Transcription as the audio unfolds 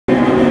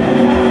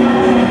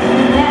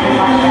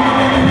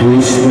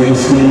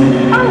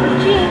Springsteen. Oh,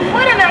 gee,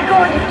 what am I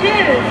going to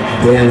do?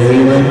 Van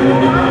Halen.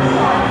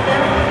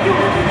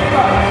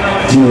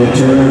 Tina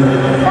Turner.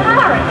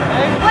 Sorry.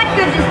 What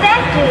good does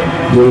that do?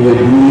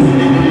 David Lee.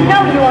 You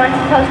know you aren't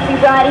supposed to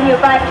be riding your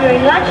bike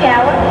during lunch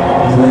hour.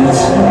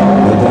 Prince.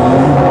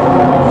 Madonna.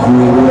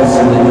 Huey Lewis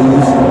and the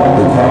News.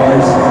 The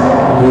Cars.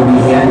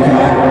 Herbie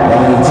Hancock.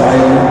 Bonnie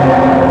Tyler.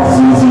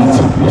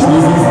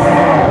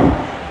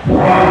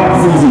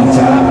 ZZ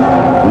Top.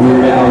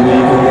 Weird Al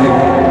Yankovic.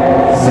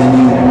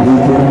 Cindy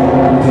Looper.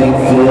 Pink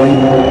Floyd.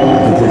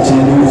 The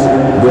Pretenders.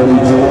 Billy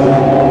Joel.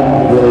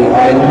 Billy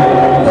Idol.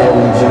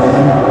 Elton John.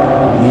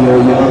 Neil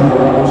Young.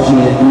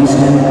 Sheena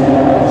Easton.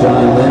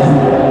 John Lennon.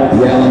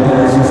 The Alan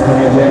Parsons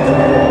Project.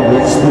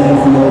 Rick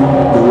Springfield.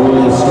 The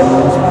Rolling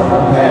Stones.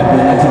 Pat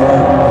Benatar.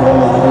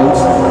 Paul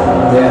Oates.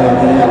 Adam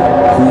Ant.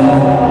 Queen.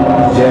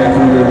 Jack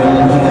Reader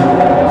Mellencamp.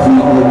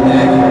 Fleetwood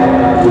Mac.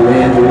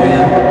 Duran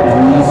Duran.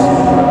 Grease.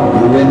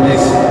 The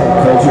Rhythmics.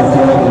 Culture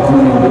Club,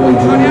 including Boy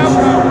George.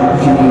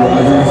 Kenny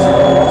Rogers.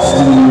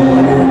 Stevie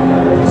Wonder.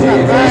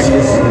 Jay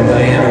Iglesias and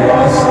Diana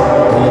Ross.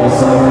 Donna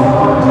Summer.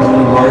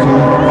 Dean Martin.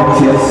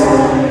 Kiss.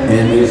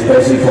 And we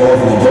especially call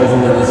for the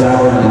judgment of this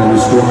hour and the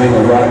restoring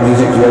of rock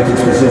music directed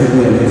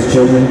specifically against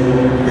children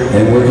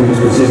and working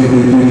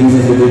specifically through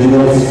these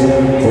individuals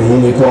for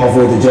whom we call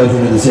for the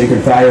judgment of the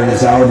sacred fire in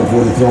this hour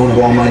before the throne of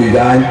Almighty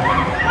God.